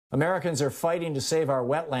Americans are fighting to save our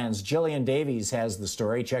wetlands. Gillian Davies has the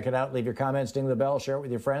story. Check it out. Leave your comments, ding the bell, share it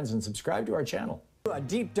with your friends, and subscribe to our channel. A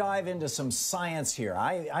deep dive into some science here.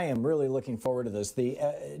 I am really looking forward to this.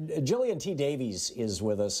 Gillian T. Davies is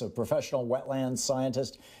with us, a professional wetlands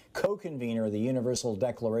scientist, co-convener of the Universal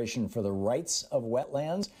Declaration for the Rights of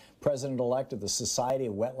Wetlands, president-elect of the Society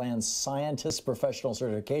of Wetlands Scientists Professional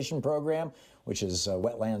Certification Program, which is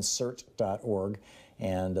wetlandcert.org.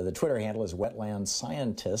 And the Twitter handle is Wetland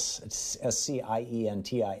Scientists. It's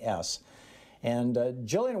SCIENTIS. And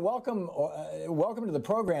Gillian, welcome to the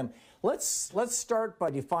program. Let's start by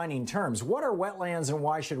defining terms. What are wetlands and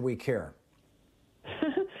why should we care?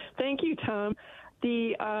 Thank you, Tom.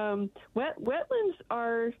 The wetlands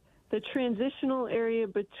are the transitional area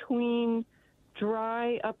between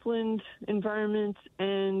dry upland environments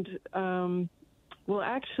and, well,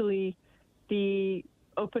 actually, the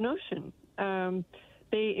open ocean.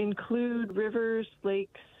 They include rivers,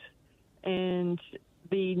 lakes, and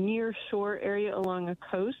the near shore area along a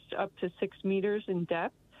coast up to 6 meters in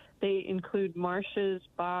depth. They include marshes,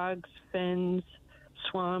 bogs, fens,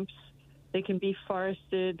 swamps. They can be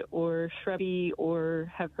forested or shrubby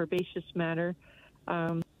or have herbaceous matter.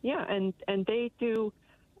 And they do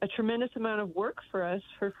a tremendous amount of work for us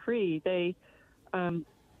for free. They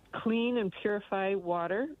clean and purify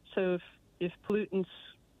water. So if pollutants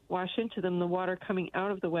wash into them, the water coming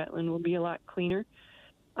out of the wetland will be a lot cleaner.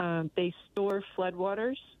 They store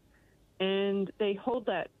floodwaters, and they hold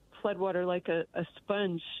that floodwater like a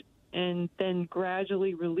sponge and then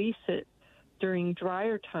gradually release it during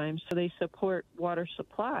drier times, so they support water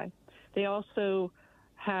supply. They also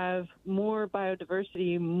have more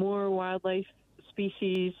biodiversity, more wildlife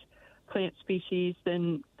species, plant species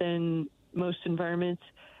than most environments.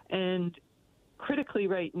 And critically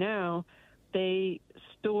right now, they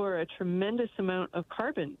store a tremendous amount of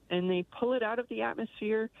carbon, and they pull it out of the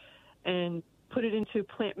atmosphere and put it into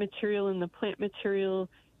plant material, and the plant material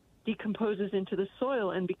decomposes into the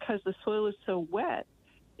soil. And because the soil is so wet,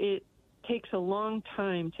 it takes a long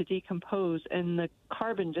time to decompose, and the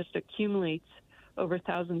carbon just accumulates over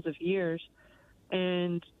thousands of years.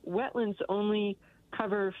 And wetlands only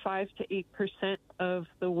cover 5 to 8% of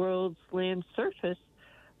the world's land surface,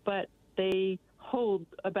 but they hold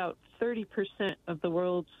about 30% of the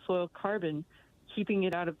world's soil carbon, keeping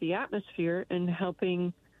it out of the atmosphere and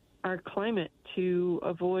helping our climate to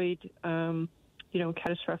avoid,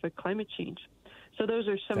 catastrophic climate change. So those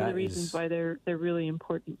are some of the reasons why they're really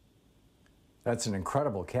important. That's an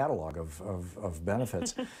incredible catalog of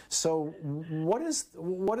benefits. So, what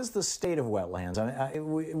is the state of wetlands?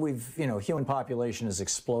 Human population has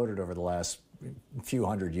exploded over the last few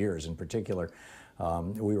hundred years. In particular,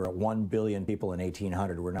 we were at 1 billion people in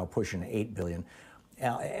 1800. We're now pushing 8 billion.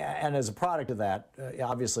 And as a product of that,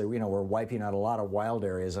 obviously, we're wiping out a lot of wild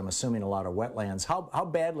areas. I'm assuming a lot of wetlands. How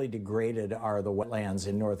badly degraded are the wetlands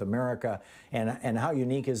in North America, and how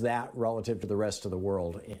unique is that relative to the rest of the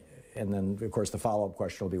world? And then, of course, the follow-up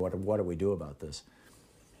question will be, what do we do about this?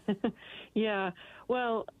 Yeah,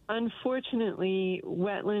 well, unfortunately,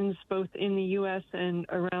 wetlands both in the U.S. and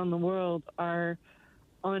around the world are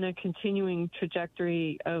on a continuing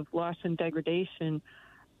trajectory of loss and degradation.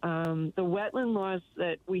 The wetland laws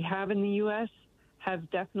that we have in the U.S. have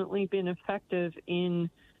definitely been effective in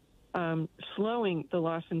slowing the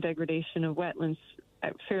loss and degradation of wetlands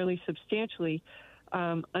fairly substantially.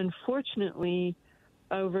 Unfortunately,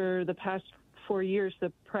 over the past 4 years,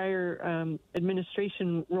 the prior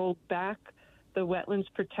administration rolled back the wetlands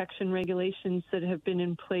protection regulations that have been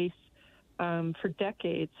in place for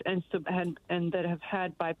decades and that have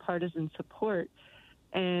had bipartisan support,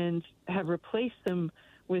 and have replaced them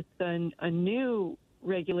with a new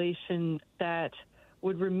regulation that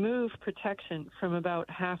would remove protection from about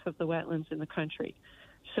half of the wetlands in the country.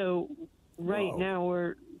 So right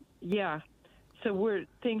now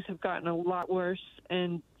things have gotten a lot worse,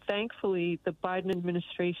 and thankfully the Biden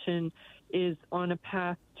administration is on a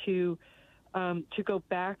path to go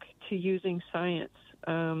back to using science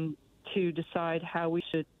to decide how we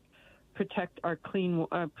should protect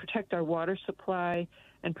our water supply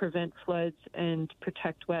and prevent floods and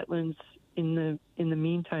protect wetlands in the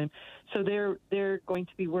meantime. So they're going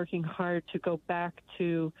to be working hard to go back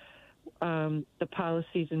to the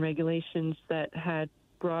policies and regulations that had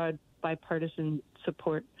broad bipartisan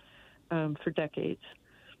support for decades.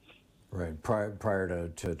 Right.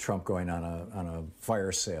 Prior to Trump going on a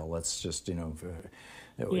fire sale, let's just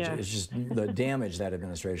it's just the damage that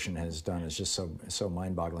administration has done is just so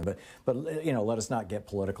mind-boggling. But let us not get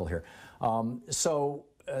political here.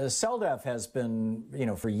 CELDEF has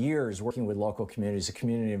been for years working with local communities, a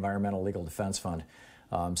Community Environmental Legal Defense Fund,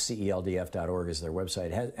 CELDF.org is their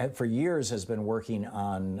website, for years has been working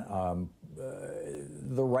on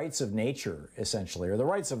the rights of nature, essentially, or the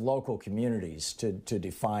rights of local communities to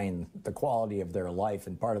define the quality of their life,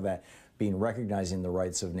 and part of that being recognizing the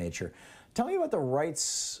rights of nature. Tell me about the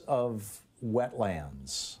rights of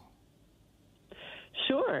wetlands.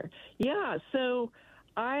 Sure. Yeah. So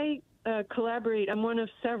I collaborate. I'm one of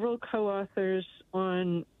several co-authors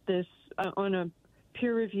on this, on a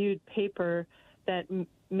peer-reviewed paper that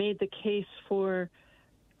made the case for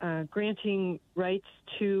granting rights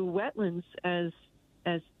to wetlands as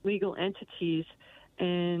legal entities.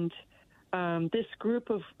 And this group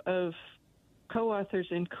of co-authors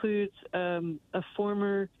includes a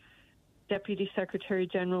former Deputy Secretary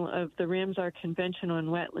General of the Ramsar Convention on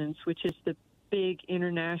Wetlands, which is the big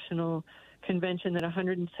international convention that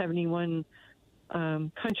 171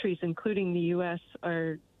 countries, including the U.S.,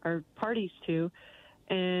 are parties to,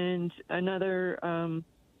 and another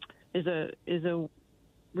is a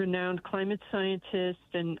renowned climate scientist,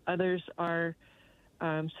 and others are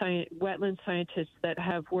wetland scientists that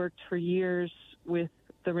have worked for years with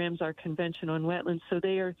the Ramsar Convention on Wetlands. So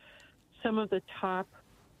they are some of the top,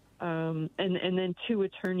 and then two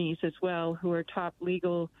attorneys as well, who are top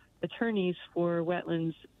legal attorneys for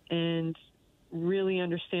wetlands and really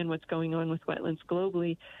understand what's going on with wetlands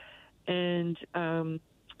globally. And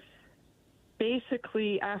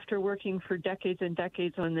basically, after working for decades and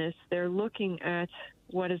decades on this, they're looking at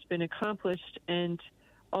what has been accomplished. And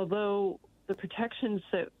although the protections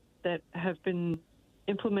that have been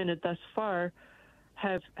implemented thus far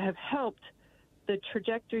have helped, the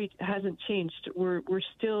trajectory hasn't changed. We're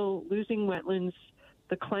still losing wetlands.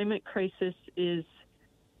 The climate crisis is,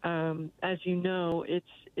 as you know,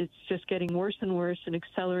 it's just getting worse and worse and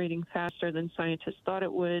accelerating faster than scientists thought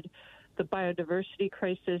it would. The biodiversity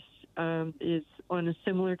crisis is on a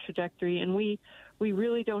similar trajectory, and we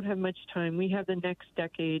really don't have much time. We have the next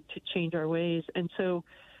decade to change our ways. And so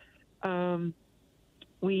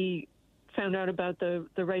we found out about the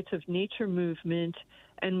rights of nature movement,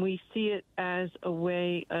 and we see it as a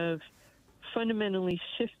way of fundamentally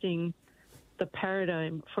shifting the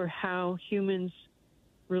paradigm for how humans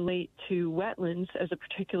relate to wetlands as a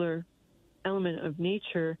particular element of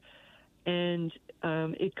nature. And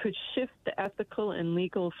it could shift the ethical and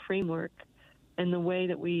legal framework and the way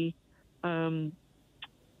that we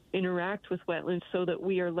interact with wetlands so that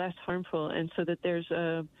we are less harmful, and so that there's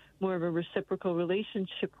more of a reciprocal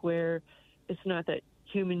relationship where it's not that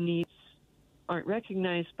human needs aren't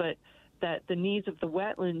recognized, but that the needs of the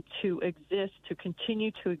wetland to exist, to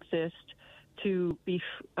continue to exist, to be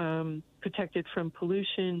protected from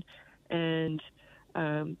pollution, and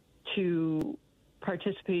to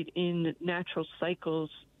participate in natural cycles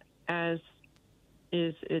as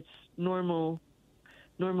is its normal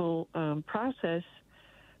process,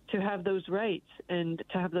 to have those rights, and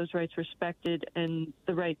to have those rights respected, and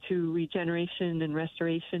the right to regeneration and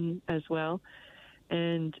restoration as well.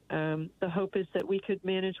 And the hope is that we could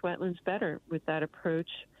manage wetlands better with that approach.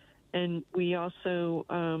 And we also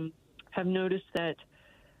have noticed that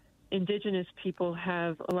indigenous people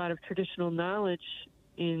have a lot of traditional knowledge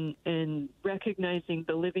in recognizing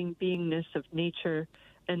the living beingness of nature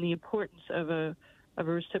and the importance of a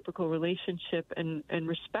reciprocal relationship and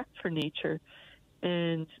respect for nature.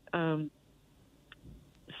 And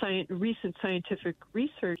recent scientific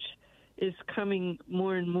research is coming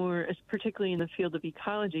more and more, particularly in the field of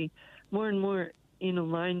ecology, more and more in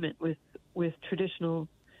alignment with traditional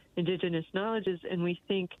indigenous knowledges. And we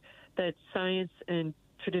think that science and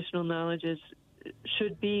traditional knowledges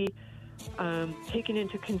should be taken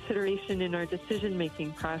into consideration in our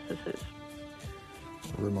decision-making processes.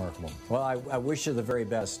 Remarkable. Well, I wish you the very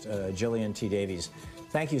best, Gillian T. Davies.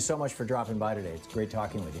 Thank you so much for dropping by today. It's great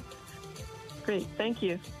talking with you. Great. Thank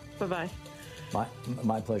you. Bye-bye.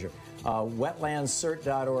 My pleasure.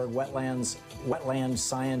 Wetlandcert.org, Wetland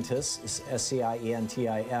Scientists,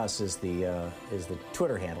 SCIENTIS is the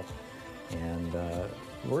Twitter handle. And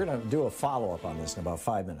we're going to do a follow-up on this in about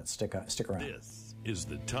 5 minutes. Stick around. This is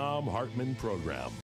the Thom Hartmann Program.